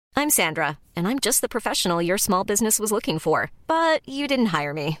I'm Sandra, and I'm just the professional your small business was looking for. But you didn't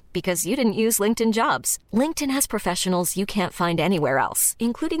hire me because you didn't use LinkedIn Jobs. LinkedIn has professionals you can't find anywhere else,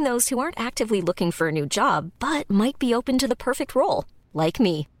 including those who aren't actively looking for a new job, but might be open to the perfect role, like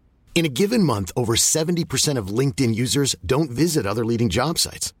me. In a given month, over 70% of LinkedIn users don't visit other leading job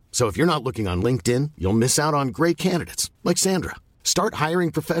sites. So if you're not looking on LinkedIn, you'll miss out on great candidates like Sandra. Start hiring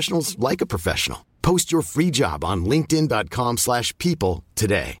professionals like a professional. Post your free job on linkedin.com/people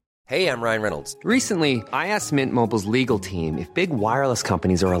today. Hey, I'm Ryan Reynolds. Recently, I asked Mint Mobile's legal team if big wireless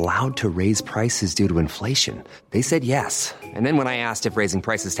companies are allowed to raise prices due to inflation. They said yes. And then when I asked if raising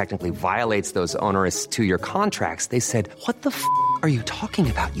prices technically violates those onerous 2-year contracts, they said, "What the f*** are you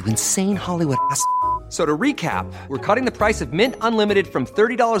talking about, you insane Hollywood ass?" So to recap, we're cutting the price of Mint Unlimited from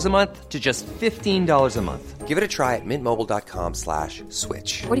 $30 a month to just $15 a month. Give it a try at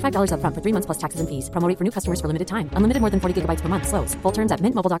mintmobile.com/switch. $45 up front for 3 months plus taxes and fees. Promo rate for new customers for limited time. Unlimited more than 40 gigabytes per month. Slows full terms at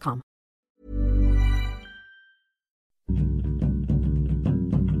mintmobile.com.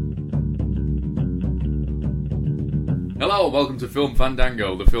 Hello, welcome to Film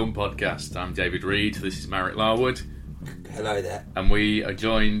Fandango, the film podcast. I'm David Reed, this is Marek Larwood. Hello there. And we are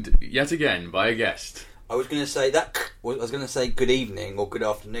joined yet again by a guest. I was going to say good evening or good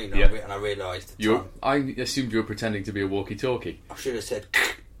afternoon, Yeah. and I realised I assumed you were pretending to be a walkie-talkie. I should have said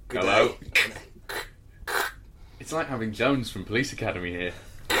good Hello. day. It's like having Jones from Police Academy here.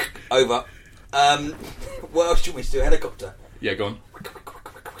 Over. What else do you want me to do? A helicopter? Yeah, go on.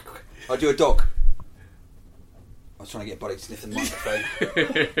 I'll do a dog. I was trying to get Buddy to sniff the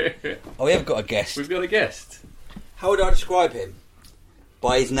microphone. Oh, we have got a guest. We've got a guest. How would I describe him?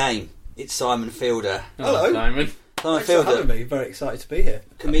 By his name. It's Simon Fielder. Hello, Simon. Simon Thanks Fielder. for having me. Very excited to be here.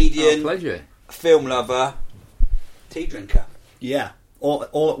 Comedian, Pleasure. film lover, tea drinker. Yeah, all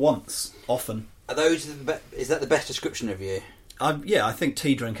at once, often. Are those is that the best description of you? Yeah, I think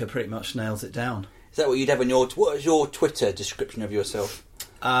tea drinker pretty much nails it down. Is that what you'd have on your... What is your Twitter description of yourself?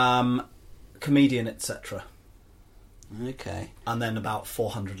 Comedian, etc. Okay. And then about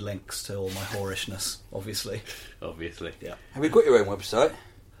 400 links to all my whorishness, obviously. Obviously. Yeah. Have you got your own website?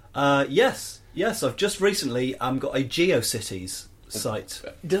 Yes. I've just recently got a GeoCities site.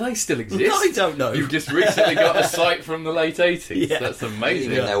 Do they still exist? I don't know. You've just recently got a site from the late 80s. Yeah. That's I don't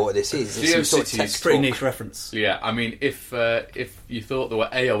amazing. even know what this is. It's some sort of GeoCities. text Pretty talk. niche reference. Yeah, I mean, if you thought there were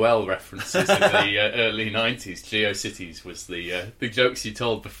AOL references in the early 90s, GeoCities was the jokes you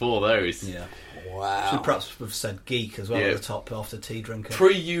told before those. Yeah. Wow. Should perhaps have said geek as well Yeah. at the top after tea drinker.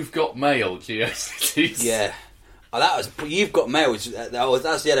 You've Got Mail, GeoCities. Yeah. Oh, that was... You've got mail. That's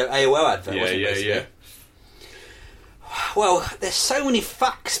the AOL advert, wasn't it, basically? Yeah. Well, there's so many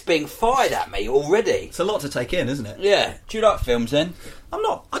facts being fired at me already. It's a lot to take in, isn't it? Yeah. Do you like films, then?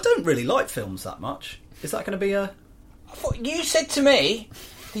 I don't really like films that much. Is that going to be a... I thought you said to me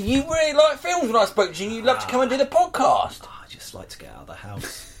that you really like films when I spoke to you. You'd love to come and do the podcast. I just like to get out of the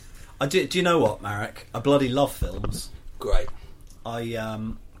house. Do you know what, Marek? I bloody love films. Great. I've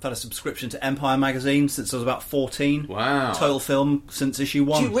had a subscription to Empire magazine since I was about 14. Wow. Total Film since issue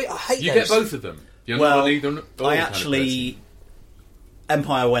 1. I hate You those. get both of them. You're well, not either. I actually...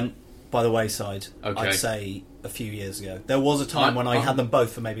 Empire went by the wayside, Okay. I'd say, a few years ago. There was a time when I had them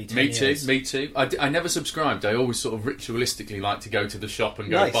both for maybe 10 years. Me too. I never subscribed. I always sort of ritualistically like to go to the shop and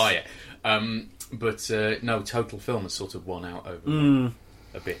go Nice. buy it. But no, Total Film has sort of won out over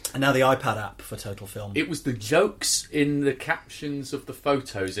a bit. And now the iPad app for Total Film. It was the jokes in the captions of the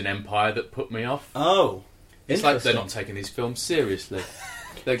photos in Empire that put me off. Oh, It's like interesting. they're not taking these films seriously.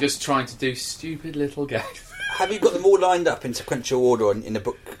 They're just trying to do stupid little gags. Have you got them all lined up in sequential order in the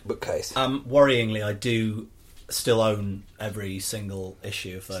bookcase? Worryingly, I do still own every single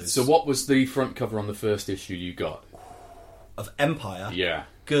issue of those. So what was the front cover on the first issue you got? Of Empire? Yeah.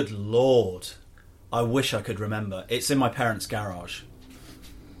 Good Lord. I wish I could remember. It's in my parents' garage.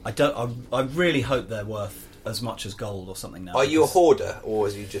 I really hope they're worth as much as gold or something now. Are you a because- hoarder, or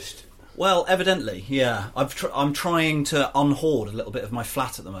is you just... Well, evidently, yeah. I'm trying to unhoard a little bit of my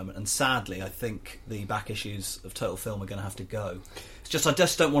flat at the moment, and sadly, I think the back issues of Total Film are going to have to go. I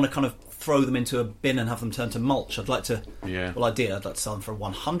just don't want to kind of throw them into a bin and have them turn to mulch. I'd like to... Yeah. Well, I'd like to sell them for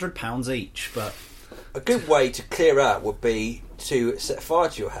 £100 each, but... A good way to clear out would be to set fire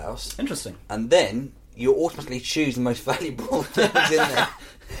to your house, Interesting. and then you automatically choose the most valuable things in there.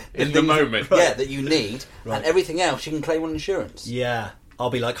 In the moment. Yeah, that you need, Right. and everything else you can claim on insurance. Yeah. I'll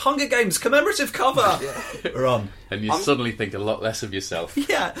be like, Hunger Games commemorative cover! We're on. And you suddenly think a lot less of yourself.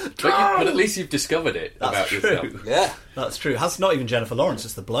 Yeah. But at least you've discovered it That's about true. yourself. Yeah. That's true. That's not even Jennifer Lawrence,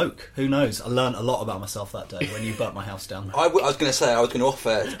 it's the bloke. Who knows? I learned a lot about myself that day when you burnt my house down. I was going to say, I was going to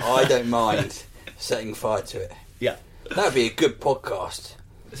offer, I don't mind setting fire to it. Yeah. That would be a good podcast.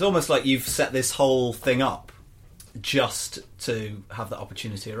 It's almost like you've set this whole thing up just to have that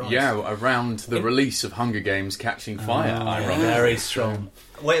opportunity arise. Yeah, around the release of Hunger Games Catching Fire. ironically. Very strong.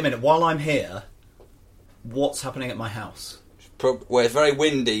 Wait a minute, while I'm here, what's happening at my house? Well, it's very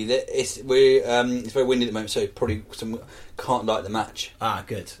windy. It's very windy at the moment, so probably can't light the match. Ah,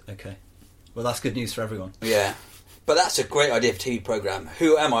 good. Okay. Well, that's good news for everyone. Yeah. But that's a great idea for a TV programme.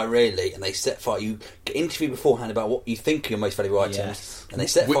 Who am I really? And they set fire. You get interviewed beforehand about what you think are your most valuable items. Yes. And they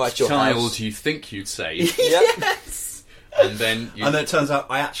set fire Which to your child house. you think you'd save. Yes! And then And then it turns out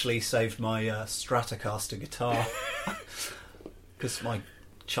I actually saved my Stratocaster guitar. Because my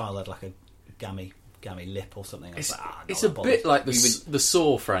child had like a gammy lip or something. I was like, It's a bit like the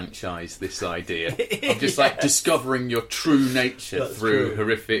Saw franchise, this idea of just like discovering your true nature That's through true.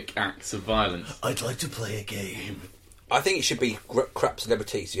 horrific acts of violence. I'd like to play a game. I think it should be crap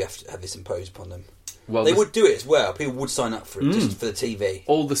celebrities. You have to have this imposed upon them. Well, They would do it as well. People would sign up for it just for the TV.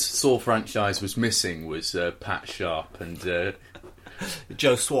 all the Saw franchise was missing was Pat Sharp and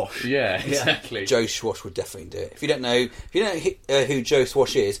Joe Swash. yeah, exactly. Joe Swash would definitely do it. If you don't know who Joe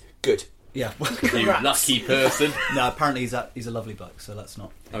Swash is, good. Yeah. You Congrats. lucky person. No, apparently he's a lovely bloke, so let's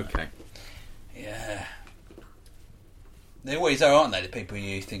not. Okay. Yeah. They always are, aren't they? The people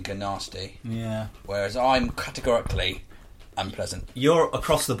you think are nasty. Yeah. Whereas I'm categorically unpleasant. You're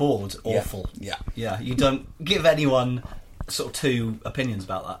across the board awful. Yeah. Yeah, you don't give anyone sort of two opinions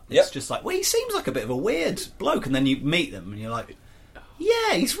about that. It's Yep. just like, well, he seems like a bit of a weird bloke, and then you meet them and you're like,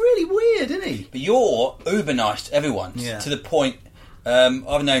 yeah, he's really weird, isn't he? But you're uber nice to everyone. Yeah. To the point,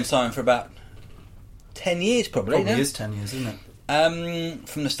 I've known Simon for about 10 years probably. Probably now. is 10 years, isn't it?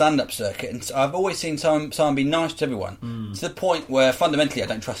 From the stand-up circuit, and so I've always seen Simon be nice to everyone, to the point where fundamentally I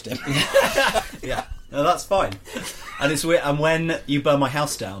don't trust him. Yeah. No, that's fine. And it's weird. And when you burn my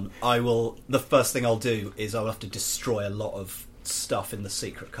house down, the first thing I'll do is I'll have to destroy a lot of stuff in the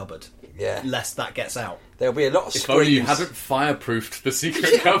secret cupboard. Yeah. Lest that gets out. There'll be a lot of If screams. only you hadn't fireproofed the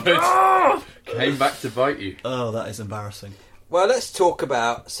secret cupboard. Came back to bite you. Oh, that is embarrassing. Well, let's talk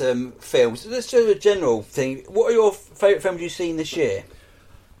about some films. Let's do a general thing. What are your favourite films you've seen this year?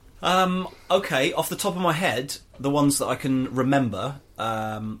 Okay, off the top of my head, the ones that I can remember.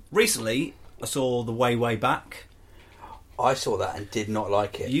 Recently, I saw The Way Back. I saw that and did not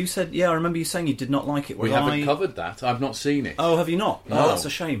like it. You said, yeah, I remember you saying you did not like it. We Was haven't covered that. I've not seen it. Oh, have you not? No. Oh, that's a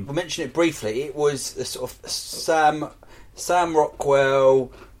shame. We'll mention it briefly. It was the sort of Sam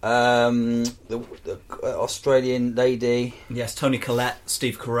Rockwell, the Australian lady. Yes, Tony Collette,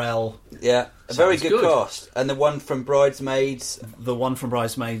 Steve Carell, Yeah, a very Sounds good good. cast. And the one from Bridesmaids, the one from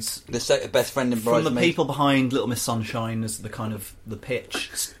Bridesmaids, the best friend in from Bridesmaids. the people behind Little Miss Sunshine as the kind of the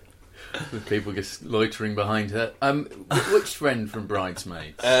pitch. With people just loitering behind her. Which friend from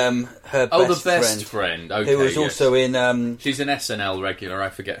Bridesmaids? Her Oh, best the best friend. Okay, who was yes. also in. She's an SNL regular. I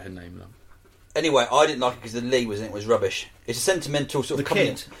forget her name though. Anyway, I didn't like it because the lead was in it was rubbish. It's a sentimental sort of The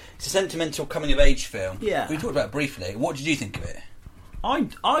kid? It's a sentimental coming of age film. Yeah. We talked about it briefly. What did you think of it?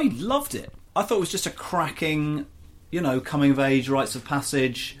 I loved it. I thought it was just a cracking, coming of age, rites of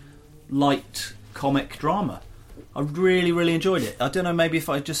passage, light comic drama. I really, really enjoyed it. I don't know, maybe if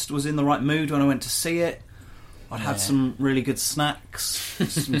I just was in the right mood when I went to see it, I'd had some really good snacks,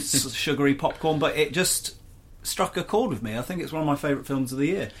 some sugary popcorn, but it just struck a chord with me. I think it's one of my favourite films of the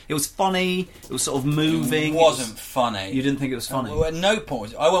year. It was funny, it was sort of moving. It wasn't funny. You didn't think it was funny? Well, at no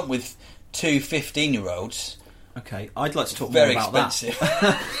point. I went with two 15-year-olds. Okay, I'd like to talk Very more about expensive.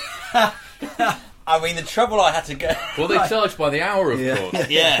 that. I mean, the trouble I had to go. Well, they charge by the hour, of course.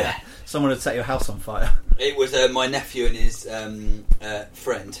 Yeah. Someone had set your house on fire. It was my nephew and his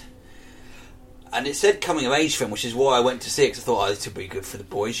friend. And it said coming of age film, which is why I went to see it, because I thought, this would be good for the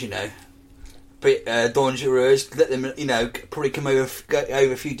boys, Bit dangerous, let them, probably come over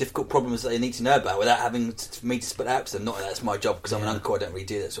a few difficult problems that they need to know about without having for me to spit out to them. Not that that's my job, because I'm an uncle, I don't really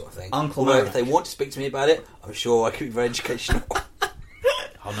do that sort of thing. Uncle Although Marek. if they want to speak to me about it, I'm sure I could be very educational.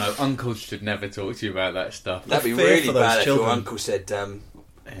 Oh no, uncles should never talk to you about that stuff. That'd be fear really for those bad if children. your uncle said,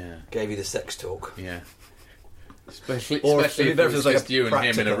 Yeah, gave you the sex talk. yeah. Especially Or if it better was feels like just a you and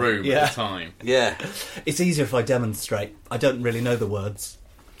him in a practical- room yeah. at the time. Yeah. It's easier if I demonstrate. I don't really know the words.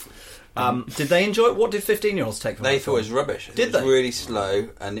 Did they enjoy it? What did 15-year-olds take from it? They thought it was rubbish. Did it was they? really slow,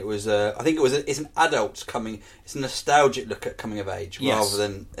 and it was. I think it was. It's an adult coming. It's a nostalgic look at coming of age Yes. rather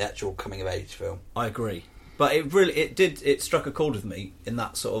than the actual coming of age film. I agree. But it struck a chord with me in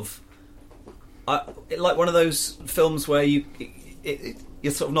that sort of... like one of those films where you're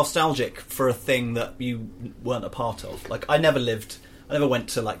sort of nostalgic for a thing that you weren't a part of. Like, I never lived I never went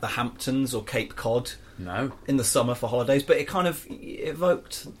to like the Hamptons or Cape Cod No. in the summer for holidays, but it kind of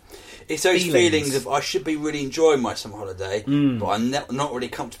evoked. It's those feelings. feelings of I should be really enjoying my summer holiday, but I'm not really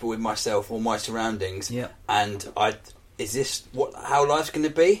comfortable with myself or my surroundings. Yeah. And is this how life's going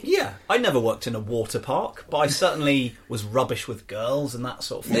to be? Yeah, I never worked in a water park, but I certainly was rubbish with girls and that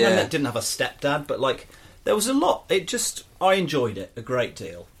sort of thing. Yeah. I didn't have a stepdad, but like there was a lot. I enjoyed it a great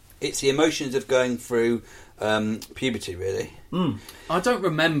deal. It's the emotions of going through puberty, really. I don't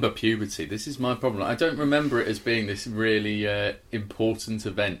remember puberty. This is my problem. I don't remember it as being this really important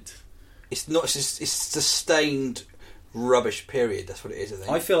event. It's not. It's sustained rubbish period. That's what it is. I think.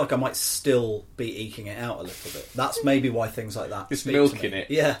 I feel like I might still be eking it out a little bit. That's maybe why things like that. Just speak to milking me.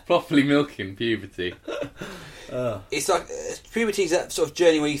 it. Yeah. Properly milking puberty. It's like puberty is that sort of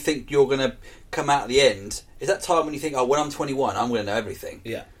journey where you think you're going to come out at the end. It's that time when you think, oh, when I'm 21, I'm going to know everything.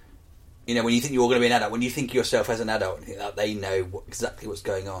 Yeah. You know, when you think you're going to be an adult, when you think of yourself as an adult, and think that they know exactly what's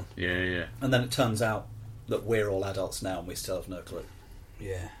going on. Yeah. And then it turns out that we're all adults now and we still have no clue.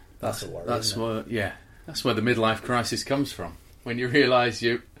 Yeah. That's a worry. That's isn't it? that's where the midlife crisis comes from. When you realise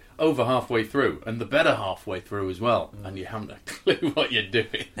you're over halfway through, and the better halfay through as well, and you haven't a clue what you're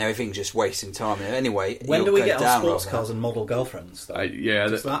doing. Now everything's just wasting time. Anyway, When do you'll we go get our down sports rather cars and model girlfriends? Though? I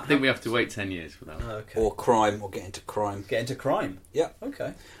Does that think we have to wait 10 years for that. Okay. or crime, or get into crime. Get into crime. Yeah,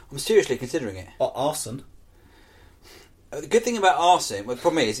 Okay. I'm seriously considering it. Or arson. The good thing about arson, well, the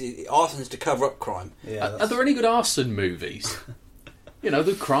problem is, arson's to cover up crime. Yeah. Are there any good arson movies? You know,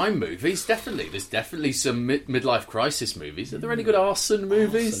 the crime movies, definitely. There's definitely some midlife crisis movies. Are there any good arson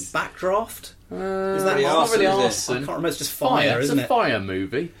movies? Backdraft? Is It's not really is it? arson. I can't remember. It's just fire, It's isn't a it? fire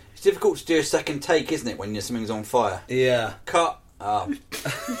movie. It's difficult to do a second take, isn't it, when something's on fire? Yeah. Cut.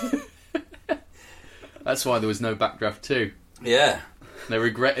 That's why there was no Backdraft 2. Yeah. They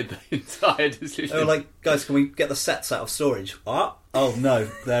regretted the entire decision. They were like, guys, can we get the sets out of storage? What? Oh no,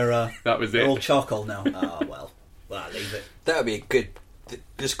 they're That was they're it. all charcoal now. Oh well, I'll leave it. That would be a good...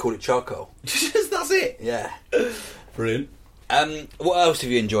 Just call it charcoal. That's it. Yeah. Brilliant. What else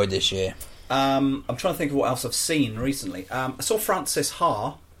have you enjoyed this year? I'm trying to think of what else I've seen recently. I saw Francis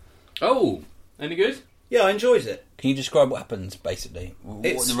Ha. Oh, any good? Yeah, I enjoyed it. Can you describe what happens, basically?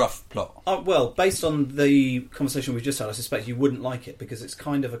 It's- What's the rough plot? Well, based on the conversation we've just had, I suspect you wouldn't like it because it's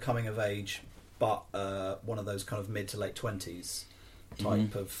kind of a coming of age, but one of those kind of mid to late 20s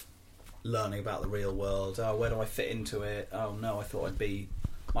type of learning about the real world. Oh, where do I fit into it? Oh no, I thought I'd be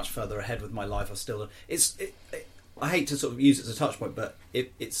much further ahead with my life. I hate to sort of use it as a touch point, but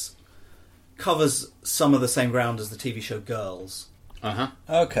it's covers some of the same ground as the TV show Girls.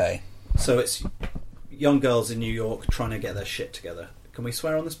 Okay. So it's young girls in New York trying to get their shit together. Can we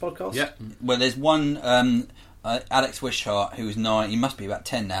swear on this podcast? Yeah. Well, there's one, Alex Wishart, who's 9. He must be about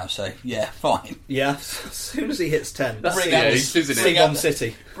 10 now, so yeah, fine. Yeah, as soon as he hits 10. That's Bring the out age, the- isn't bring it? out C-bomb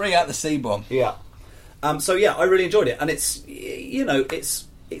City. Bring out the C-bomb. Yeah. So yeah, I really enjoyed it, and it's, you know, it's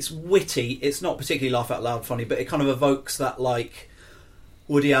witty. It's not particularly laugh out loud funny, but it kind of evokes that like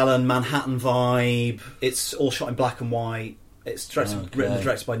Woody Allen Manhattan vibe. It's all shot in black and white. It's written and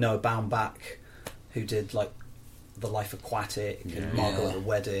directed by Noah Baumbach, who did like The Life Aquatic and Margot at a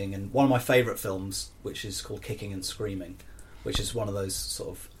Wedding, and one of my favourite films, which is called Kicking and Screaming, which is one of those sort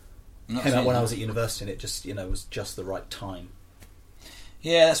of came out when I was at university, and it just, you know, was just the right time.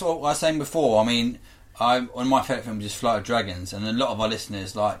 Yeah, that's what I was saying before. I mean, one of my favourite films is Flight of Dragons, and a lot of our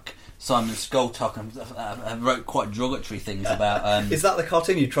listeners, like Simon Skoltock, have wrote quite derogatory things about... Is that the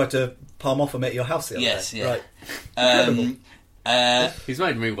cartoon you tried to palm off and at your house the other Yes, day? yeah. Right. Um, He's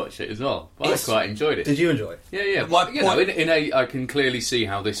made me watch it as well. But I It's- quite enjoyed it. Did you enjoy it? Yeah. My But, you know, point- I can clearly see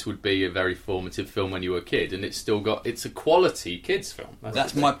how this would be a very formative film when you were a kid, and it's a quality kids film.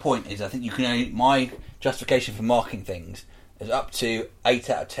 That's the my thing. point. Is I think you can only... My justification for marking things is up to 8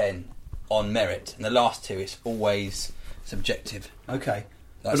 out of 10 on merit, and the last 2 is always subjective. Okay.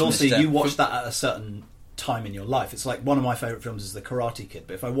 That's but also, Mr. you watched that at a certain time in your life. It's like one of my favourite films is The Karate Kid,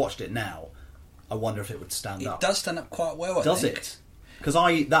 but if I watched it now, I wonder if it would stand It up. does stand up quite well, I Does think. it? Because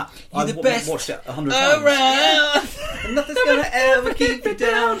I the best watched it 100 times. Around. And nothing's going to ever keep you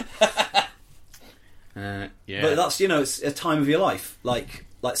down. Yeah. But that's, you know, it's a time of your life. Like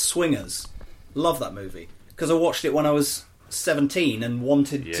Swingers. Love that movie. Because I watched it when I was 17 and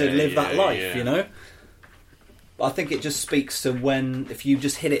wanted to live that life, you know? I think it just speaks to when, if you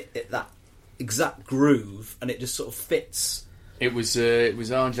just hit it at that exact groove and it just sort of fits. It was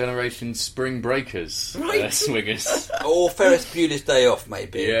our generation's Spring Breakers, Right. Swingers. Or Ferris Bueller's Day Off,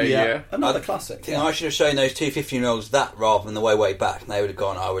 maybe. Yeah. Another I classic. think I should have shown those 2 15-year-olds that rather than the way back, and they would have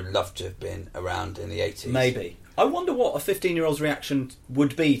gone, I would love to have been around in the 80s. Maybe. I wonder what a 15-year-old's reaction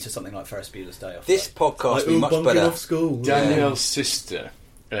would be to something like Ferris Bueller's Day Off. This podcast would be much bunking better. Off school. Danielle's sister,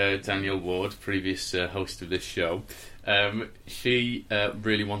 Danielle Ward, previous host of this show, she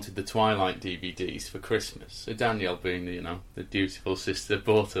really wanted the Twilight DVDs for Christmas. So Danielle, being the dutiful sister,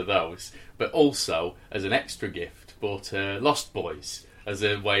 bought her those, but also as an extra gift bought her Lost Boys as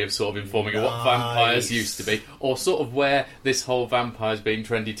a way of sort of informing her what vampires used to be, or sort of where this whole vampires being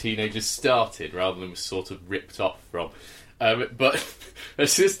trendy teenagers started, rather than was sort of ripped off from. But her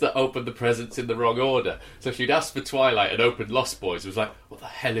sister opened the presents in the wrong order, so she'd asked for Twilight and opened Lost Boys. It was like, what the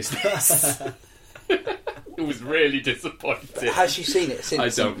hell is this? It was really disappointing. Has she seen it since? I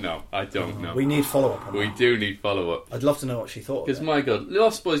don't know. We need follow-up on We that. do need follow-up. I'd love to know what she thought. Because, my God,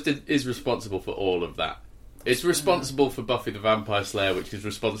 Lost Boys is responsible for all of that. It's responsible for Buffy the Vampire Slayer, which is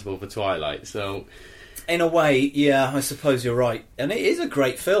responsible for Twilight, so... In a way, yeah, I suppose you're right. And it is a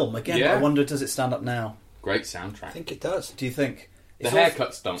great film. Again, Yeah. I wonder, does it stand up now? Great soundtrack. I think it does. Do you think? The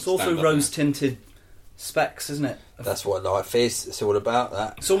haircuts don't It's all stand through up rose-tinted specs, isn't it? That's what life is. It's all about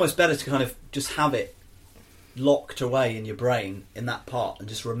that. It's almost better to kind of just have it locked away in your brain in that part and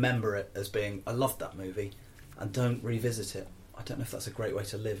just remember it as being, I loved that movie, and don't revisit it. I don't know if that's a great way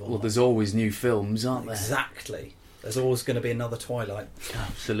to live or Well, not. there's always new films, aren't there? Exactly. There's always going to be another Twilight.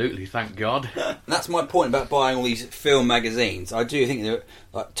 Absolutely, thank God. And that's my point about buying all these film magazines. I do think they're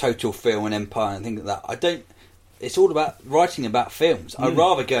like Total Film and Empire and things like that. I don't. It's all about writing about films. I'd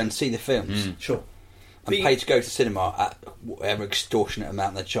rather go and see the films Sure. and pay to go to cinema at whatever extortionate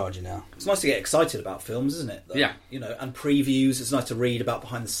amount they're charging now. It's nice to get excited about films, isn't it? Yeah. You know, and previews. It's nice to read about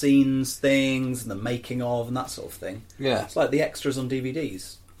behind the scenes things and the making of and that sort of thing. Yeah. It's like the extras on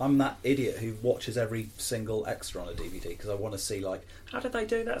DVDs. I'm that idiot who watches every single extra on a DVD because I want to see, like, how did they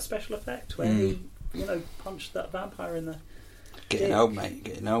do that special effect where he, punched that vampire in the... Getting old, mate.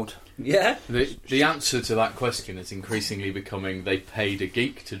 Getting old. Yeah. The answer to that question is increasingly becoming they paid a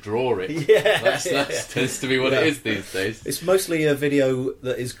geek to draw it. Yeah. That tends to be what it is these days. It's mostly a video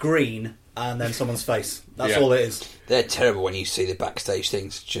that is green and then someone's face. That's all it is. They're terrible when you see the backstage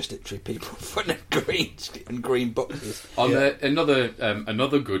things. It's just literally people in front of green boxes. On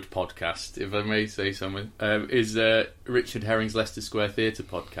another good podcast, if I may say something, is Richard Herring's Leicester Square Theatre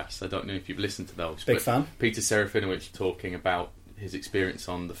podcast. I don't know if you've listened to those. Big but fan. Peter Serafinowicz talking about his experience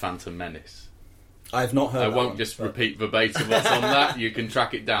on The Phantom Menace. I have not heard I that won't one, just but repeat verbatim what's on that. You can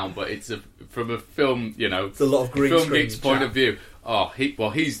track it down, but it's from a film, It's a lot of green film screen geek's point chat. of view.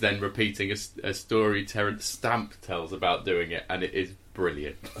 He's then repeating a story Terence Stamp tells about doing it, and it is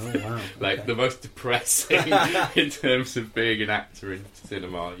brilliant. Oh, wow. Like, the most depressing in terms of being an actor in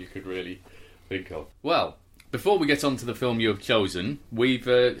cinema you could really think of. Well, before we get on to the film you have chosen, we've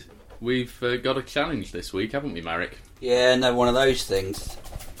got a challenge this week, haven't we, Marek? Yeah, no, one of those things.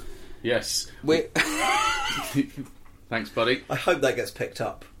 Yes. Thanks, buddy. I hope that gets picked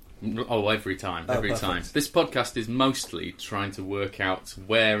up. Oh, every time. Perfect. This podcast is mostly trying to work out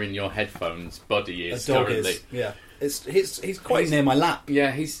where in your headphones Buddy is A dog currently. is. Yeah. He's quite near my lap.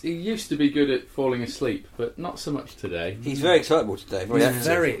 Yeah, he used to be good at falling asleep, but not so much today. He's very excitable today. Very He's active.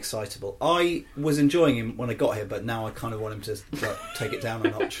 very excitable. I was enjoying him when I got here, but now I kind of want him to take it down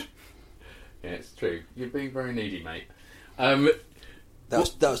a notch. Yeah, it's true. You're being very needy, mate. That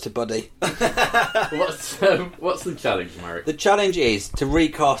was to Buddy. What's the challenge, Marek? The challenge is to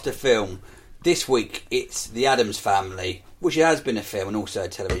recast a film. This week it's The Addams Family, which has been a film and also a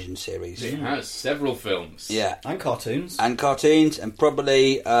television series. It has several films. Yeah. And cartoons. And cartoons, and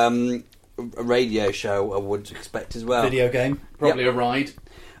probably a radio show I would expect as well. Video game. Probably a ride.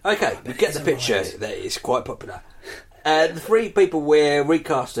 Okay, you get the picture. That is quite popular. The three people we're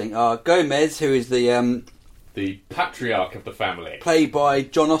recasting are Gomez, who is the patriarch of the family. played by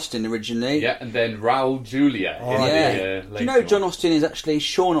John Austin originally. Yeah, and then Raul Julia. Yeah. Do you know John Austin is actually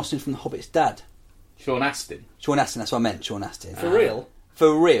Sean Austin from The Hobbit's dad? Sean Astin. Sean Astin, that's what I meant, Sean Astin. For real?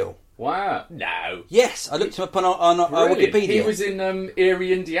 For real. Wow. No. Yes, I looked him up on Brilliant. Wikipedia. He was in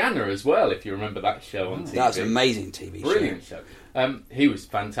Erie, Indiana as well, if you remember that show on TV. That was an amazing TV Brilliant show. He was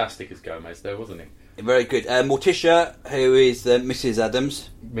fantastic as Gomez, though, wasn't he? Very good. Morticia, who is Mrs. Addams,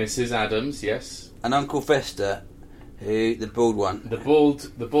 Mrs. Addams, yes. and Uncle Fester, who the bald one. The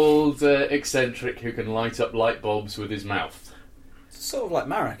bald eccentric who can light up light bulbs with his mouth. Sort of like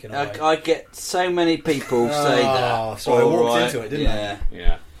Marek in a way. I get so many people say that. Sorry, I walked Alright, into it, didn't I?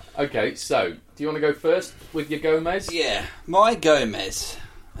 Yeah. Okay, so, do you want to go first with your Gomez? Yeah. My Gomez,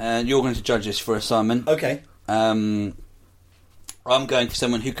 and you're going to judge this for us, Simon. Okay. I'm going for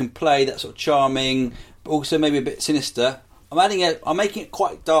someone who can play that sort of charming, but also maybe a bit sinister. I'm making it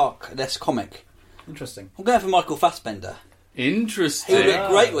quite dark, less comic. Interesting. I'm going for Michael Fassbender. Interesting. He would look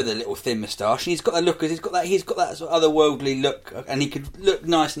great with a little thin moustache, and he's got that look. He's got that sort of otherworldly look, and he could look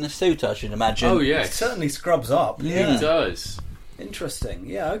nice in a suit, I should imagine. Oh It yes, certainly scrubs up. he Yeah. does. Interesting.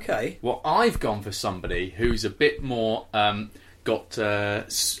 Yeah, okay. Well, I've gone for somebody who's a bit more got a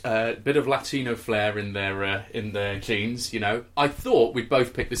bit of Latino flair in their genes. You know, I thought we'd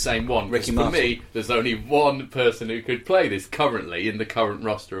both pick the same one. Ricky For Martin. me, there's only one person who could play this currently in the current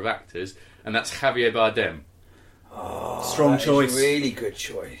roster of actors, and that's Javier Bardem. Strong That is choice. a really good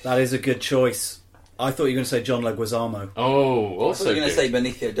choice. That is a good choice. I thought you were going to say John Leguizamo. Oh, I was also going to good. say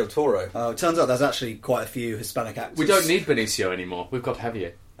Benicio del Toro. It turns out there's actually quite a few Hispanic actors. We don't need Benicio anymore. We've got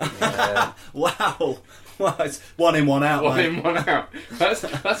Javier. Wow. Well, it's one in, one out, One mate. in, one out. That's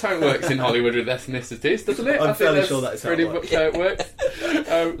how it works in Hollywood with ethnicities, doesn't it? I'm I think fairly that's sure that is how pretty it works. much how it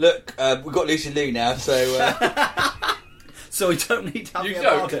works. Look, we've got Lucy Liu now, so So we don't need Javier You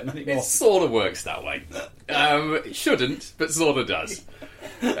don't. Bardem anymore. It sort of works that way. It shouldn't, but sort of does.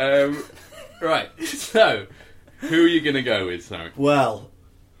 Right. So, who are you going to go with, Simon? Well,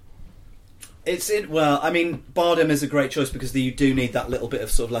 I mean, Bardem is a great choice because you do need that little bit of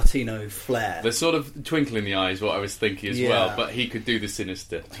sort of Latino flair. The sort of twinkle in the eye is what I was thinking as Yeah. well, but he could do the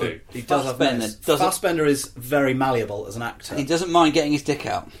sinister too. He does have Fassbender menace. doesn't- Fassbender is very malleable as an actor. he doesn't mind getting his dick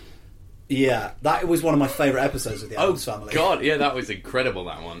out. Yeah, that was one of my favourite episodes of The Addams Family. God, yeah, that was incredible,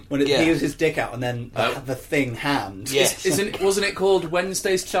 that one. When Yeah. he used his dick out and then the thing hand. Yes. Wasn't it called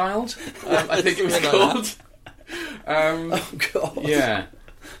Wednesday's Child? I think it was Something like called. Oh, God. Yeah.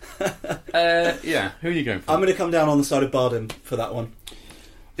 Yeah, who are you going for? I'm going to come down on the side of Bardem for that one.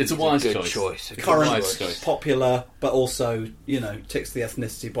 It's a wise good choice. choice. A Current, wise choice. popular, but also, ticks the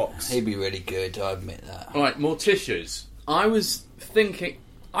ethnicity box. He'd be really good, I admit that. All right, Morticia's. I was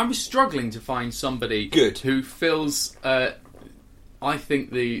struggling to find somebody Good. who fills, I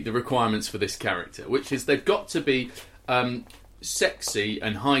think, the requirements for this character, which is they've got to be sexy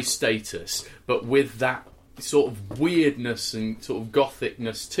and high status, but with that sort of weirdness and sort of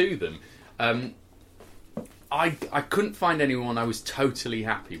gothicness to them. I couldn't find anyone I was totally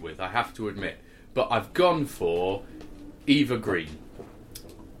happy with, I have to admit. But I've gone for Eva Green.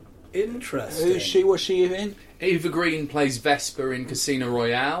 Interesting. Who's she? What's she in? Eva Green plays Vesper in Casino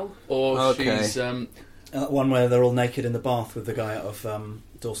Royale, or Okay. she's... One where they're all naked in the bath with the guy out of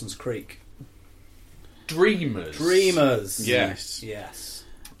Dawson's Creek. Dreamers. Dreamers. Yes. Yes.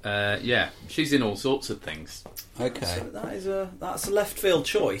 Yeah, she's in all sorts of things. Okay. So that's a left field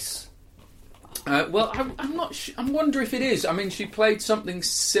choice. Well, I'm not. I'm wondering if it is. I mean, she played something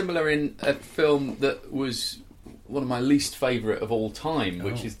similar in a film that was one of my least favourite of all time,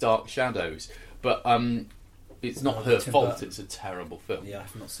 which is Dark Shadows. But it's not her Tim fault. Burton. It's a terrible film. Yeah,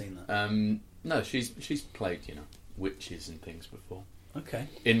 I've not seen that. No, she's played witches and things before. Okay.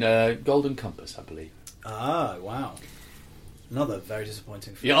 In Golden Compass, I believe. Ah, wow. Another very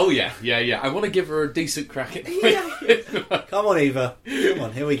disappointing film. Yeah, oh yeah. I want to give her a decent crack at. Come on, Eva. Come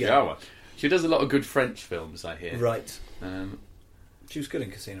on, here we go. Yeah, well, she does a lot of good French films, I hear. Right. Um, She was good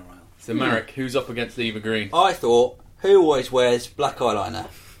in Casino Royale. so, Marek, who's up against Eva Green? I thought, who always wears black eyeliner?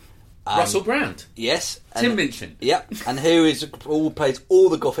 Russell Brand. Yes. Tim Minchin. Yep. And who plays all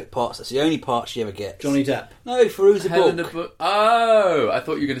the gothic parts? That's the only part she ever gets. Johnny Depp. No, Fairuza Helena Balk. Oh, I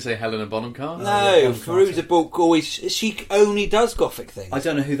thought you were going to say Helena Bonham Carter. No, yeah, Fairuza Balk always. She only does gothic things. I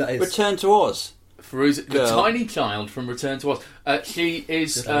don't know who that is. Return to Oz. Fairuza, the Girl. tiny child from Return to Oz. She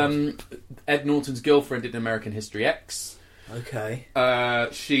is Good Ed Norton's girlfriend in American History X. Okay.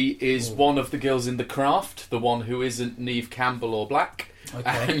 She is one of the girls in The Craft, the one who isn't Neve Campbell or black.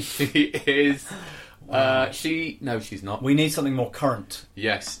 Okay. And she is... No, she's not. We need something more current.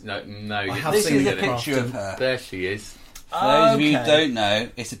 Yes, no. I have This seen is The a picture of Craft. her. There she is. For those of you who Okay. don't know,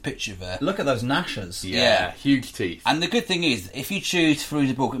 it's a picture of her. Look at those gnashers. Yeah, huge teeth. And the good thing is, if you choose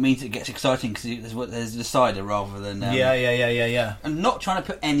Fairuza Balk, it means it gets exciting because there's a decider rather than. Yeah. I'm not trying to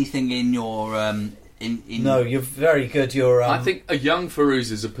put anything in your. No, you're very good. You're. I think a young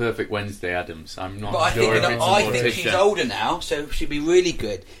Fairuza is a perfect Wednesday Addams. I'm not But I sure think, if it's a I think Morticia. she's older now, so she'd be really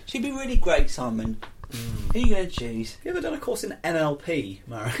good. She'd be really great, Simon. Who are you going to choose? Have you ever done a course in NLP,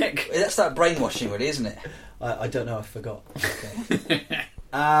 Marek? That's that brainwashing, really, isn't it? I don't know. I forgot. Okay.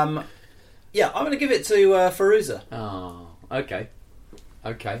 Yeah, I'm going to give it to Fairuza. Oh, okay.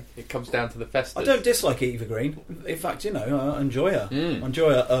 Okay, it comes down to the festive. I don't dislike Eva Green. In fact, I enjoy her. Mm. I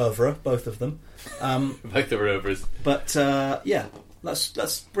enjoy her oeuvre, both of them. Both are overs. But yeah,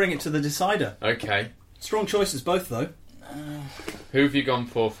 let's bring it to the decider. Okay. Strong choices, both though. Who have you gone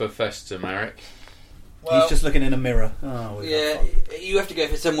for Festa, Marek? Well, He's just looking in a mirror. Oh, yeah, you have to go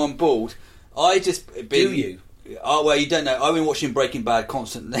for someone bald. I just Do you? Oh, well, you don't know. I've been watching Breaking Bad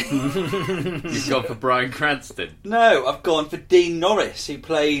constantly. You've gone for Bryan Cranston. No, I've gone for Dean Norris, who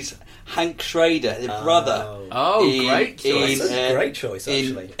plays Hank Schrader, the brother. Oh, great choice. That's a great choice,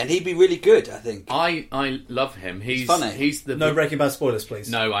 actually. And he'd be really good, I think. I love him. He's funny. He's the No Breaking Bad spoilers, please.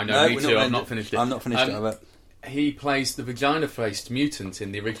 No, I know. Me too. I've not finished it. I'm not finished it. But... He plays the vagina-faced mutant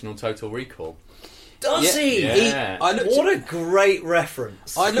in the original Total Recall. Does he? Yeah. What a great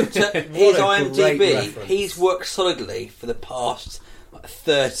reference. I looked at his What a great IMDb. reference. He's worked solidly for the past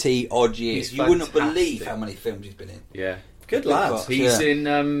 30 odd years. He's You wouldn't fantastic. believe how many films he's been in. Yeah. Good lad. box. He's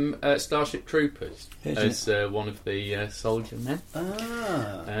Yeah. in Starship Troopers Is as one of the soldier men.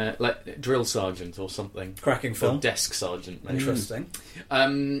 Like drill sergeant or something. Cracking Or film. desk sergeant, maybe. Interesting.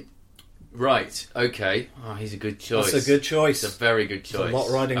 Right, okay. Oh, he's a good choice. That's a good choice. It's a very good choice. a lot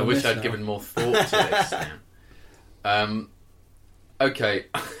riding I on wish this I'd now. given more thought to this now. Okay.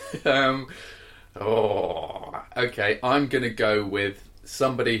 Okay, I'm going to go with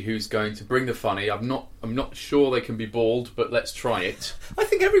somebody who's going to bring the funny. I'm not sure they can be bald, but let's try it. I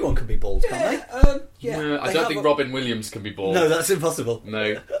think everyone can be bald, can't they? I don't think Robin Williams can be bald. No, that's impossible.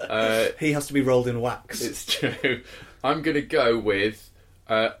 No. He has to be rolled in wax. It's true. I'm going to go with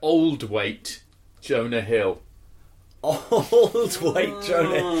old weight Jonah Hill. Old weight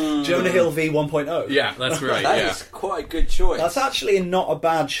Jonah Hill v 1.0. Yeah, that's right. That Yeah. is quite a good choice. That's actually not a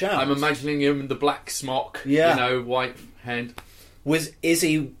bad shout. I'm imagining him in the black smock. Yeah. You know, white hand. Is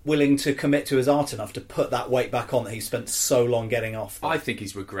he willing to commit to his art enough to put that weight back on that he spent so long getting off? I think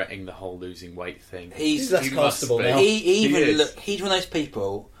he's regretting the whole losing weight thing. That's he must castable be. now. He's one of those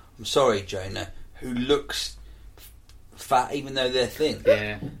people, I'm sorry, Jonah, who looks fat even though they're thin.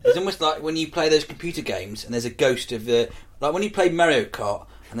 Yeah. It's almost like when you play those computer games and there's a ghost of the... Like when you play Mario Kart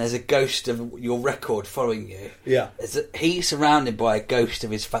and there's a ghost of your record following you. Yeah. He's surrounded by a ghost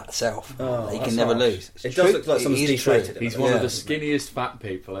of his fat self that he that's can never harsh. lose. It's It true. does look like It someone's is deflated true. He's Yeah. one of the skinniest fat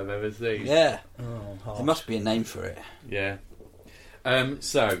people I've ever seen. Yeah. harsh. There must be a name for it. Yeah.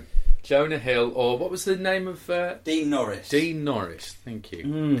 So, Jonah Hill, or what was the name of... Dean Norris. Dean Norris, thank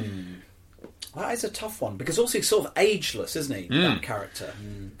you. That is a tough one because also he's sort of ageless, isn't he? That character.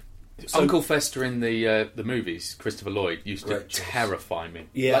 So- Uncle Fester in the movies, Christopher Lloyd, used to Great choice. terrify me.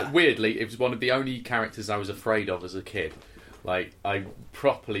 Yeah. Like, weirdly, it was one of the only characters I was afraid of as a kid. Like, I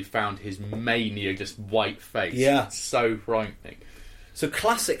properly found his mania, just white face. Yeah. So frightening. So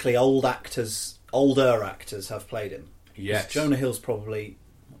classically, older actors have played him. Yes. Jonah Hill's probably...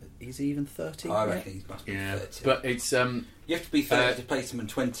 Is he even 30? I yet? reckon he must be Yeah. 30. But it's... You have to be 30 to play someone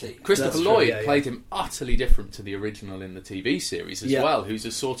 20. Christopher That's true, Lloyd yeah, yeah. played him utterly different to the original in the TV series as Yeah. well, who's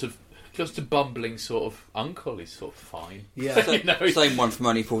a sort of... Just a bumbling sort of uncle. He's sort of fine. Yeah. You know, he's Same one from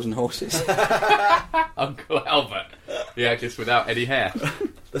Only Fools and Horses. Uncle Albert. Yeah, just without any hair.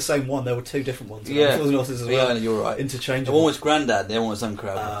 The same one. There were two different ones. Yeah. Fools and Horses as well. Yeah, you're right. Interchangeable. One was Grandad, the other one was Uncle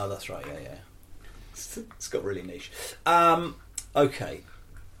Albert. Ah, that's right. Yeah. It's got really niche. Okay.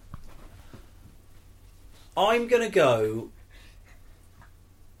 I'm gonna go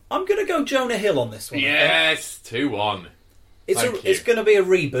Jonah Hill on this one. I think. Yes, 2-1. Thank you. It's going to be a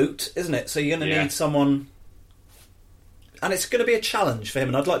reboot, isn't it? So you're going to Yeah. need someone, and it's going to be a challenge for him.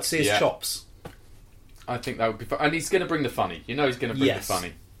 And I'd like to see his Yeah. chops. I think that would be fun. And he's going to bring the funny. You know he's going to bring Yes. the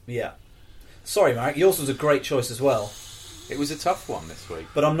funny. Yeah. Sorry, Mark. Yours was a great choice as well, It was a tough one this week.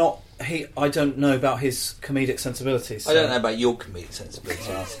 but I'm not. I don't know about his comedic sensibilities. I don't know about your comedic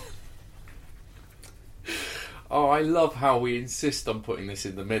sensibilities. Oh, I love how we insist on putting this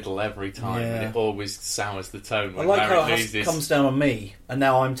in the middle every time. Yeah. And it always sours the tone I when like how Marek it loses. comes down on me, and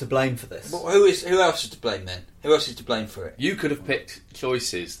now I'm to blame for this. Well, who else is to blame then? Who else is to blame for it? You could have picked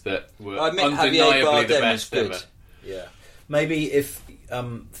choices that were I admit Javier undeniably the Bardem best was good. ever. Yeah. Maybe if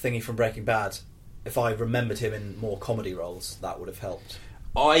Thingy from Breaking Bad, if I remembered him in more comedy roles, that would have helped.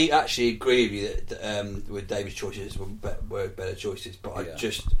 I actually agree with you that with David's choices were better choices, but Yeah. I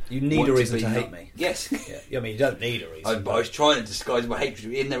just You need want a reason be to not- hate me. Yes, Yeah. I mean, you don't need a reason. I was trying to disguise my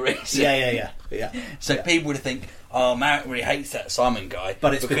hatred in the reason. Yeah. So people would think, "Oh, Marek really hates that Simon guy,"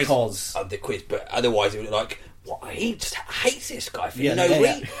 But it's because- of the quiz. But otherwise, it would be like, "What? He just hates this guy for Yeah, no yeah,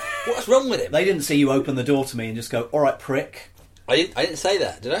 reason. What's wrong with him?" They didn't see you open the door to me and just go, "All right, prick." I didn't say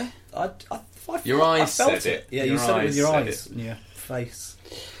that, did I? Your I eyes felt said it. Yeah, Your you said it with eyes your said eyes and your face.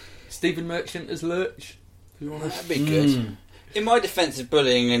 Stephen Merchant as Lurch. Do you want to... That'd be good. In my defence of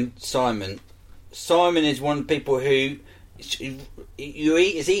bullying and Simon is one of the people who it's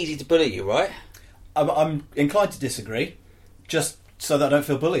easy to bully you, right? I'm inclined to disagree, just so that I don't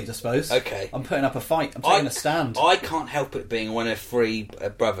feel bullied, I suppose. Okay. I'm putting up a fight. I'm taking a stand. I can't help it being one of three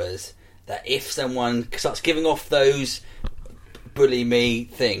brothers that if someone starts giving off those bully me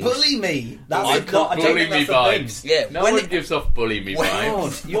things. Bully me. That's I not, can't I don't bully think me that's a thing. vibes. Yeah, no when one it- gives off bully me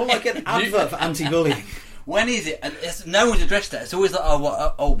vibes. God, you're like an advert for anti-bullying. When is it? And no one's addressed that. It's always like,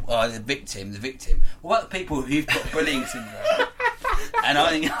 the victim. What about the people who've got bullying syndrome? And I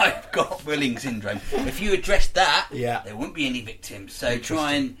think I've got bullying syndrome. If you address that, Yeah. there won't be any victims. So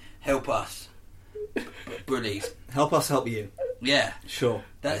try and help us, bullies. Help us help you. Yeah, Sure.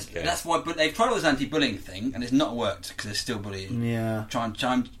 that's why. But they've tried all this anti-bullying thing, and it's not worked because there's still bullying. Yeah. Trying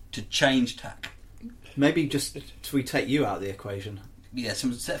to change tack. Maybe just we take you out of the equation. Yeah,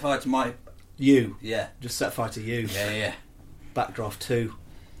 someone set fire to my. You. Yeah, Just set fire to you. yeah. Backdraft 2.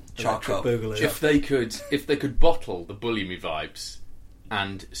 Charcoal. Electric Boogaloo. If they could bottle the bully me vibes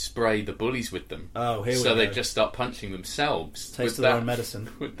and spray the bullies with them, Oh, here we so go. they just start punching themselves. Taste of Would their that- own medicine.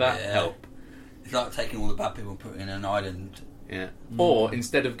 Would that Yeah. help? It's like taking all the bad people and putting in an island. Yeah. Or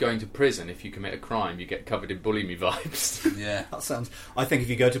instead of going to prison, if you commit a crime, you get covered in bully me vibes. Yeah. That sounds... I think if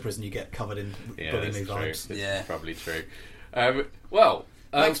you go to prison, you get covered in Yeah, bully that's me true. vibes. That's Yeah. probably true.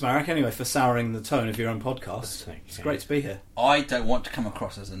 Thanks, Marek, anyway, for souring the tone of your own podcast. Okay. It's great to be here. I don't want to come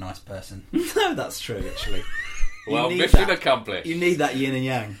across as a nice person. No, that's true, actually. Well, You need mission that. accomplished. You need that yin and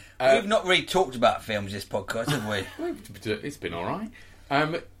yang. We've not really talked about films this podcast, have we? It's been all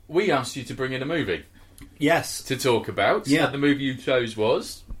right. We asked you to bring in a movie Yes. to talk about. Yeah. The movie you chose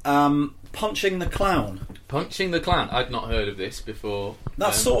was Punching the Clown. Punching the Clown. I'd not heard of this before.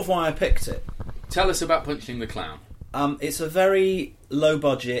 That's sort of why I picked it. Tell us about Punching the Clown. It's a very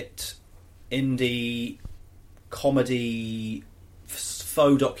low-budget indie comedy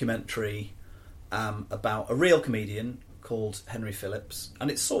faux documentary about a real comedian called Henry Phillips, and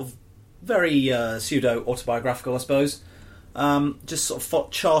it's sort of very pseudo-autobiographical, I suppose. Just sort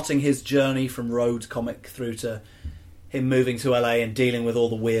of charting his journey from road comic through to him moving to LA and dealing with all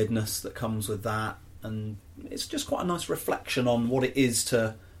the weirdness that comes with that. And it's just quite a nice reflection on what it is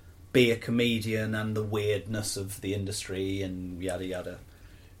to be a comedian and the weirdness of the industry and yada yada.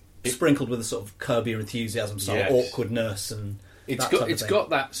 Sprinkled with a sort of Curb Your Enthusiasm style Yes. awkwardness and It's that got type of it's thing. got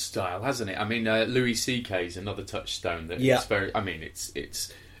that style, hasn't it? I mean, Louis C.K. is another touchstone that Yeah. it's very. I mean,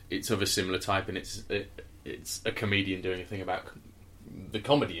 it's of a similar type, and it's a comedian doing a thing about the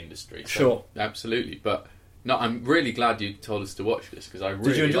comedy industry. So, Sure. absolutely. But no, I'm really glad you told us to watch this because I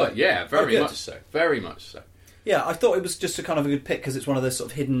really you enjoy like. it? Yeah, very good. much so. Very much so. Yeah, I thought it was just a kind of a good pick because it's one of those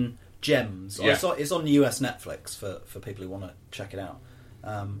sort of hidden gems. Yeah. It's on US Netflix for people who want to check it out.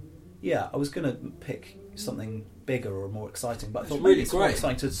 Yeah, I was going to pick something bigger or more exciting, but I thought really maybe it's more great.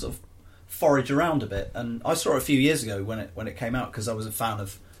 exciting to sort of forage around a bit. And I saw it a few years ago when it came out because I was a fan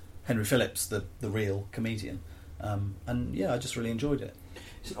of Henry Phillips, the real comedian. And yeah, I just really enjoyed it.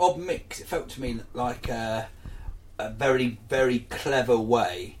 It's an odd mix. It felt to me like a very, very clever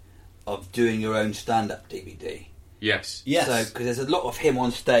way of doing your own stand-up DVD. Yes. Yes. So, because there's a lot of him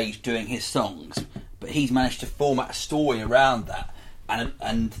on stage doing his songs, but he's managed to format a story around that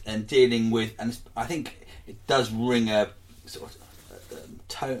and dealing with, and I think it does ring a sort of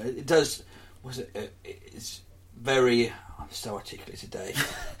tone. It does. It's very. I'm so articulate today.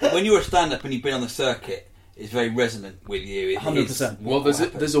 But when you're a stand-up and you've been on the circuit, it's very resonant with you. 100%. Well,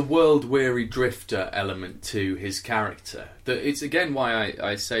 there's a world-weary drifter element to his character. That it's again why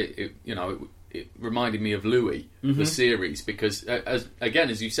I say it, it reminded me of Louis, the series, because as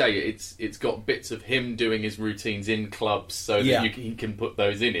you say, it's got bits of him doing his routines in clubs, so that he can put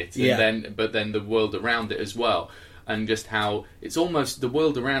those in it, and then the world around it as well, and just how it's almost the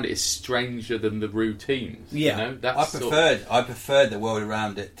world around it is stranger than the routines. Yeah. That's I preferred the world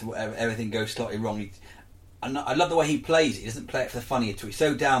around it to where everything goes slightly wrong. And I love the way he plays it. He doesn't play it for the funny at all. He's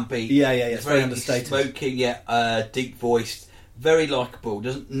so downbeat. Yeah. He's It's very understated. Smoking, deep voiced, very likeable.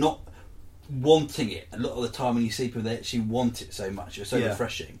 Not wanting it. A lot of the time when you see people, they actually want it so much. It's so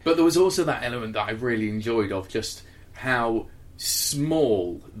refreshing. But there was also that element that I really enjoyed of just how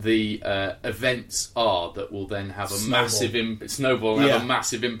small the events are that will then have a massive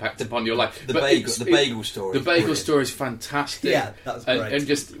impact upon your life. The bagel story. The bagel story is fantastic. Yeah, that's great. And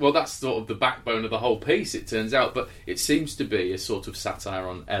just that's sort of the backbone of the whole piece. It turns out, but it seems to be a sort of satire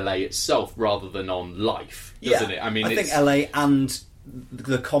on LA itself rather than on life, doesn't it? I mean, I think LA and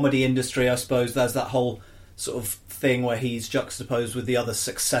the comedy industry, I suppose, there's that whole sort of thing where he's juxtaposed with the other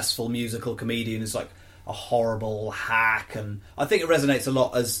successful musical comedian who's like a horrible hack, and I think it resonates a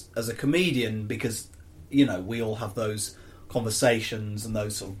lot as a comedian because we all have those conversations and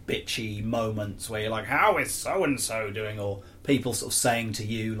those sort of bitchy moments where you're like, how is so and so doing, or people sort of saying to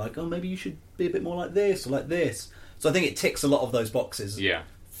you like, oh, maybe you should be a bit more like this or like this. So I think it ticks a lot of those boxes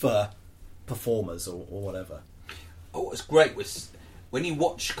for performers or whatever. What's great was when you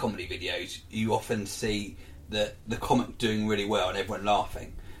watch comedy videos, you often see the comic doing really well and everyone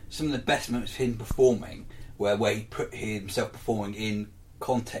laughing. Some of the best moments of him performing were where he put himself performing in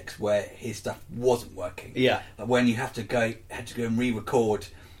context where his stuff wasn't working. Yeah. Like when you had to go and re-record,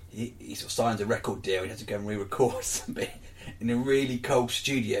 he sort of signs a record deal. He had to go and re-record something in a really cold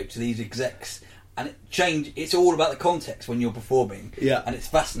studio to these execs, and it's all about the context when you're performing. Yeah. And it's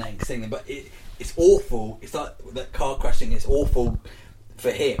fascinating seeing them, but it's awful. It's like that car crashing. It's awful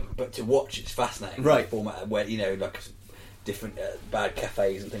for him, but to watch, it's fascinating. Right. Format where like different bad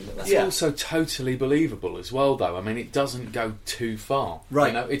cafes and things like that. It's also totally believable as well, though. I mean, it doesn't go too far. Right.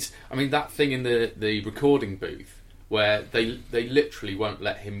 You know, I mean, that thing in the recording booth where they literally won't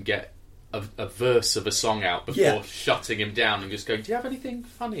let him get a verse of a song out before shutting him down and just going, do you have anything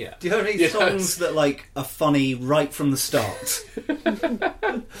funnier? Do you have any songs that like are funny right from the start?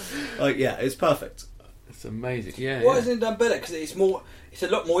 Like, yeah, it's perfect. It's amazing. Yeah. Why isn't it done better? Because it's a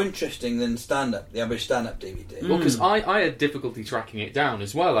lot more interesting than stand-up, the average stand-up DVD. Well, because I had difficulty tracking it down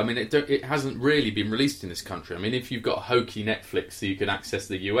as well. I mean, it hasn't really been released in this country. I mean, if you've got hokey Netflix so you can access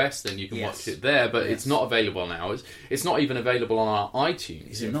the US, then you can watch it there, but it's not available now. It's not even available on our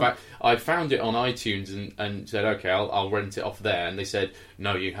iTunes. In fact, I found it on iTunes and said, okay, I'll rent it off there. And they said,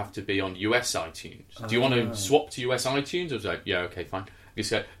 no, you have to be on US iTunes. Do you want to swap to US iTunes? I was like, yeah, okay, fine. He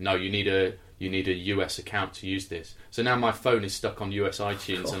said, no, you need a US account to use this. So now my phone is stuck on US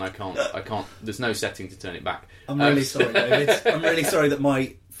iTunes and I can't. There's no setting to turn it back. I'm really sorry, David. I'm really sorry that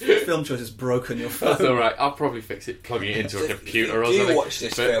my film choice has broken your phone. That's all right. I'll probably fix it, plugging it into a computer or something. If you watch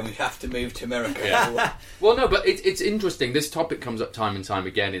this film, you have to move to America. Yeah. Well, no, but it's interesting. This topic comes up time and time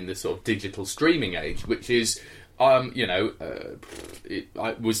again in this sort of digital streaming age, which is. It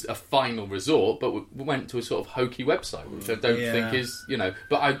was a final resort, but we went to a sort of hokey website, which I don't think is,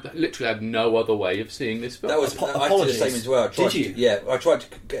 But I literally had no other way of seeing this film. That was I did the same as well. Did you? I tried to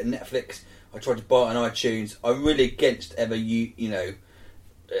get Netflix. I tried to buy it on iTunes. I'm really against ever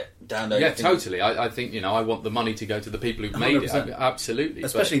downloading. Yeah, totally. I think I want the money to go to the people who've made it. Absolutely,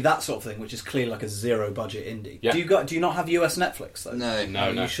 especially that sort of thing, which is clearly like a zero budget indie. Yeah. Do you not have US Netflix though?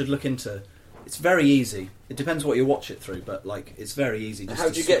 No. You should look into. It's very easy. It depends what you watch it through, but like it's very easy. How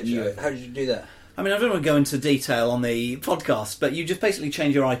did you do that? I mean, I don't want to go into detail on the podcast, but you just basically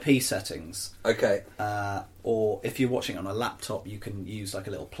change your IP settings. Okay. Or if you're watching on a laptop, you can use like a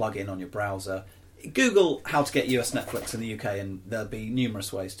little plug-in on your browser. Google how to get US Netflix in the UK, and there'll be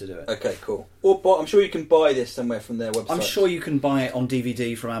numerous ways to do it. Okay, cool. Or I'm sure you can buy this somewhere from their website. I'm sure you can buy it on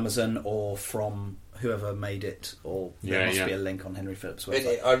DVD from Amazon or from whoever made it, or there must be a link on Henry Phillips'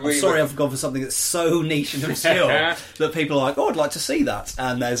 website. I'm sorry I've gone for something that's so niche and obscure that people are like, oh, I'd like to see that,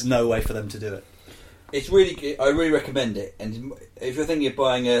 and there's no way for them to do it. It's really good. I really recommend it, and if you're thinking of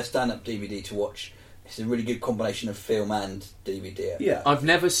buying a stand-up DVD to watch, it's a really good combination of film and DVD. Yeah, I've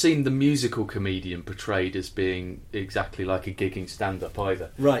never seen the musical comedian portrayed as being exactly like a gigging stand-up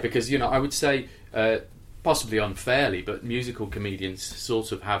either. Right. Because, I would say, possibly unfairly, but musical comedians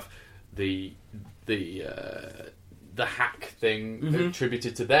sort of have the hack thing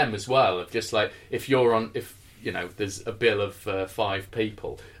attributed to them as well, of just like, if there's a bill of 5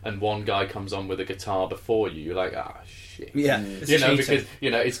 people and one guy comes on with a guitar before you, you're like, shit. Yeah, because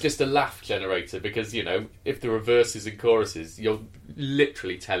it's just a laugh generator, because if there are verses and choruses, you're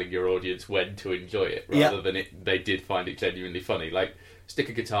literally telling your audience when to enjoy it rather than they did find it genuinely funny. Like, stick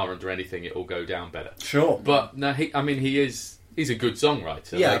a guitar under anything, it'll go down better. Sure. But no, he's a good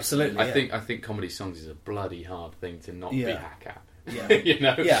songwriter. Yeah, absolutely. I think comedy songs is a bloody hard thing to not be hack at. Yeah.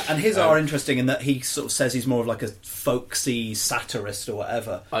 Yeah, and his are interesting in that he sort of says he's more of like a folksy satirist or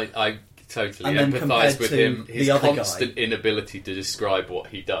whatever. I totally and empathise with him. His the other constant inability to describe what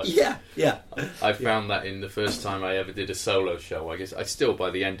he does. Yeah. I found that in the first time I ever did a solo show. I guess I still, by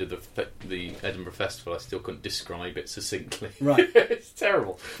the end of the Edinburgh Festival, I still couldn't describe it succinctly. Right. It's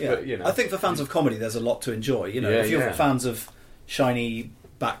terrible. Yeah. But, I think for fans of comedy, there's a lot to enjoy. If you're fans of shiny,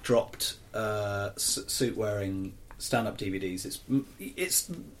 backdropped, suit-wearing stand-up DVDs,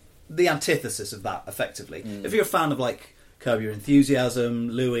 it's the antithesis of that, effectively. If you're a fan of like Curb Your Enthusiasm,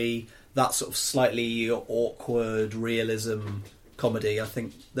 Louis, that sort of slightly awkward realism comedy, I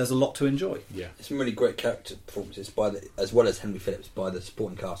think there's a lot to enjoy. Yeah, some really great character performances as well as Henry Phillips by the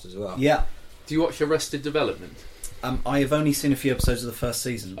supporting cast as well. Yeah. Do you watch Arrested Development? I have only seen a few episodes of the first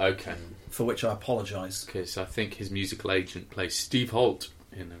season. Okay. For which I apologise. Because I think his musical agent plays Steve Holt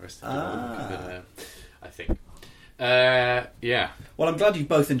in Arrested Development. I think. Yeah. Well, I'm glad you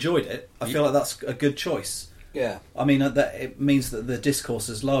both enjoyed it. I feel like that's a good choice. Yeah. I mean, that it means that the discourse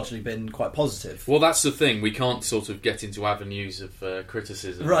has largely been quite positive. Well, that's the thing. We can't sort of get into avenues of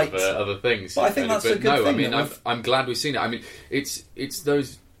criticism of other things. But I think that's a good thing. I mean, I'm glad we've seen it. I mean, it's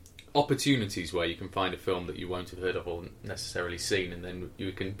those opportunities where you can find a film that you won't have heard of or necessarily seen, and then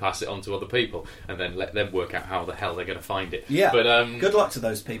you can pass it on to other people and then let them work out how the hell they're going to find it. Yeah, but good luck to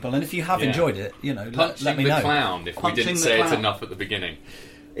those people, and if you have enjoyed it, punching let me the know. clown if we didn't say it enough at the beginning.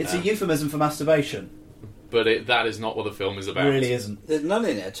 It's a euphemism for masturbation. But that is not what the film is about. It really isn't. There's none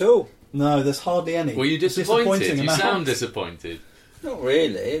in it at all. No, there's hardly any. Were you It's disappointed? disappointing You amount. sound disappointed. Not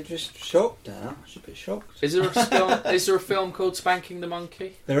really. I'm just shocked now. I should be shocked. Is there a film called Spanking the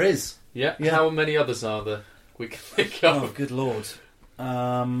Monkey? There is. Yeah. Yeah. How many others are there we can think of? Oh, good lord.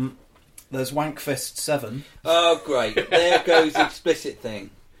 There's Wankfist 7. Oh, great. There goes the explicit thing.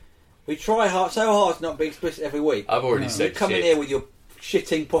 We try so hard to not be explicit every week. I've already said You come in shit. here with your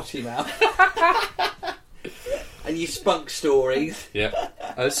shitting potty mouth. And you spunk stories. Yeah.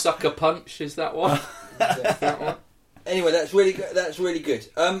 Sucker Punch, is that one? Is that one? Anyway, that's really good. That's really good.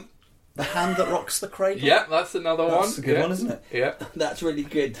 The Hand That Rocks the Cradle. Yeah, that's another one. That's a good one, isn't it? Yeah. That's really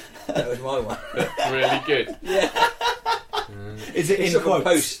good. That was my one. That's really good. Yeah. Is it It's in sort of quotes? a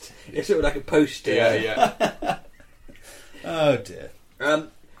post. It's sort of like a post. Yeah. Oh dear.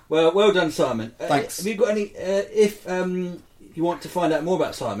 Well done, Simon. Thanks. Have you got any? If you want to find out more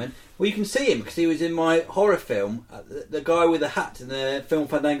about Simon, well, you can see him because he was in my horror film, the guy with the hat in the Film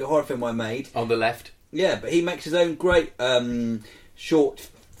Fandango horror film I made. On the left. Yeah, but he makes his own great short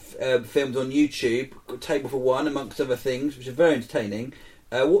films on YouTube. Got Table for One, amongst other things, which are very entertaining.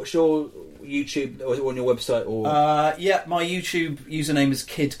 What's your YouTube or on your website? Or Yeah, my YouTube username is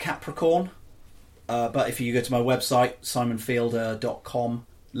Kid Capricorn. But if you go to my website, simonfielder.com,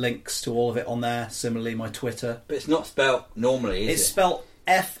 links to all of it on there. Similarly, my Twitter. But it's not spelt normally, is It's it? spelt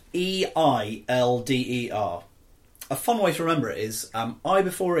Feilder. A fun way to remember it is I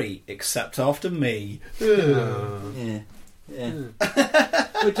before E, except after me. Yeah.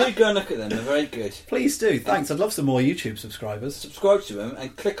 Well, do go and look at them. They're very good. Please do. Thanks. I'd love some more YouTube subscribers. Subscribe to them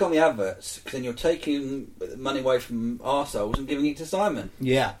and click on the adverts because then you're taking money away from arseholes and giving it to Simon.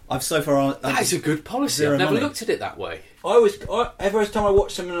 Yeah, I've so far. That is a good policy. zero I've never money. looked at it that way. Every time I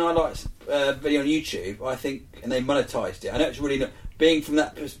watch something I like video on YouTube, I think, and they monetised it. I know it's really not being from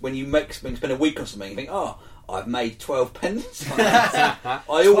that when you spend a week on something, you think, I've made 12 pence. I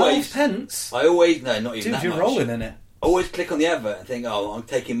 12 pence? no, not even Dude, that you're much. rolling in it. I always click on the advert and think, I'm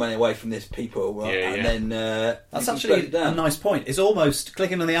taking money away from this people. Then That's you can actually break it down. a nice point. It's almost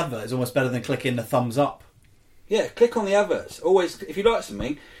clicking on the advert is almost better than clicking the thumbs up. Yeah, click on the adverts. Always, if you like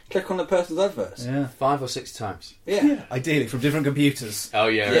something, click on the person's adverts. Yeah. 5 or 6 times. Yeah. Ideally from different computers. Oh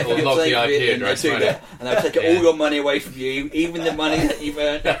yeah, Yeah, or log the save it IP and address. they do won't that. it? And they'll take all your money away from you, even the money that you've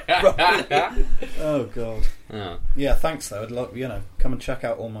earned. Oh god. Oh. Yeah, thanks though. I'd love come and check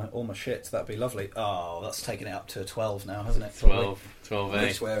out all my shit. That'd be lovely. Oh, that's taken it up to 12 now, hasn't it? Probably. 12 I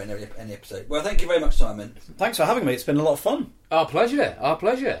A. swear in any episode. Well, thank you very much, Simon. Thanks for having me. It's been a lot of fun. Our pleasure.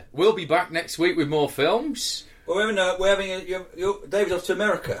 We'll be back next week with more films. Well, we're having David's off to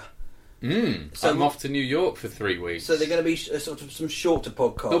America. So I'm off to New York for 3 weeks. So they're going to be sort of some shorter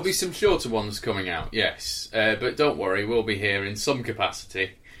podcasts. There'll be some shorter ones coming out, yes. But don't worry, we'll be here in some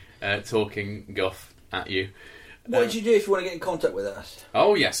capacity, talking guff at you. What did you do if you want to get in contact with us?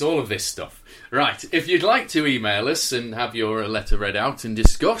 Oh yes, all of this stuff. Right, if you'd like to email us and have your letter read out and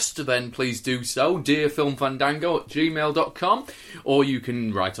discussed, then please do so, dearfilmfandango@gmail.com, or you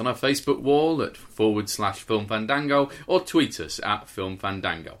can write on our Facebook wall at /filmfandango, or tweet us at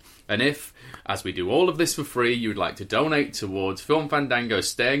filmfandango. And if, as we do all of this for free, you would like to donate towards Film Fandango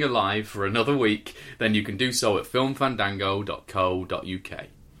staying alive for another week, then you can do so at filmfandango.co.uk.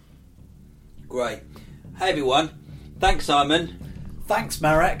 Great. Hey everyone. Thanks, Simon. Thanks,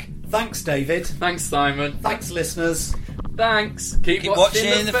 Marek. Thanks, David. Thanks, Simon. Thanks, listeners. Thanks. Keep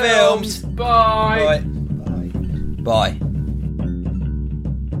watching the films. Bye. Bye.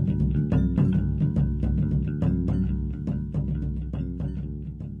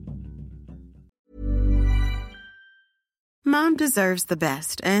 Mom deserves the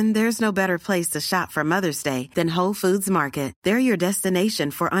best, and there's no better place to shop for Mother's Day than Whole Foods Market. They're your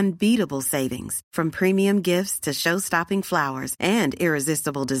destination for unbeatable savings, from premium gifts to show-stopping flowers and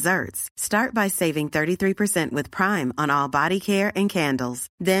irresistible desserts. Start by saving 33% with Prime on all body care and candles.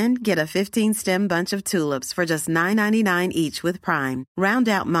 Then get a 15-stem bunch of tulips for just $9.99 each with Prime. Round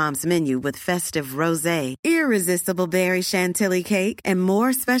out Mom's menu with festive rosé, irresistible berry chantilly cake, and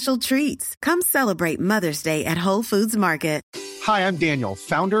more special treats. Come celebrate Mother's Day at Whole Foods Market. Hi, I'm Daniel,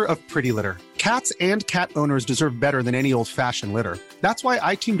 founder of Pretty Litter. Cats and cat owners deserve better than any old-fashioned litter. That's why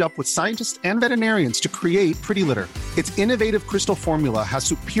I teamed up with scientists and veterinarians to create Pretty Litter. Its innovative crystal formula has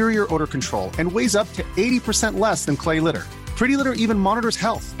superior odor control and weighs up to 80% less than clay litter. Pretty Litter even monitors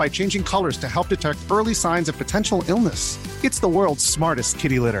health by changing colors to help detect early signs of potential illness. It's the world's smartest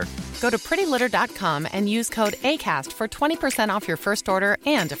kitty litter. Go to prettylitter.com and use code ACAST for 20% off your first order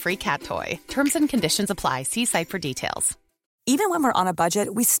and a free cat toy. Terms and conditions apply. See site for details. Even when we're on a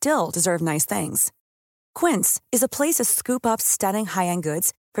budget, we still deserve nice things. Quince is a place to scoop up stunning high-end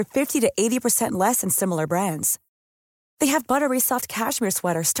goods for 50 to 80% less than similar brands. They have buttery soft cashmere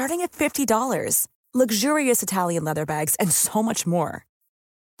sweaters starting at $50, luxurious Italian leather bags, and so much more.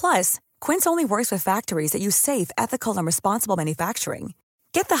 Plus, Quince only works with factories that use safe, ethical, and responsible manufacturing.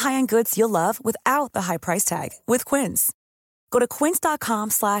 Get the high-end goods you'll love without the high price tag with Quince. Go to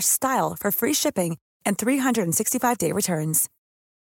quince.com/style for free shipping and 365-day returns.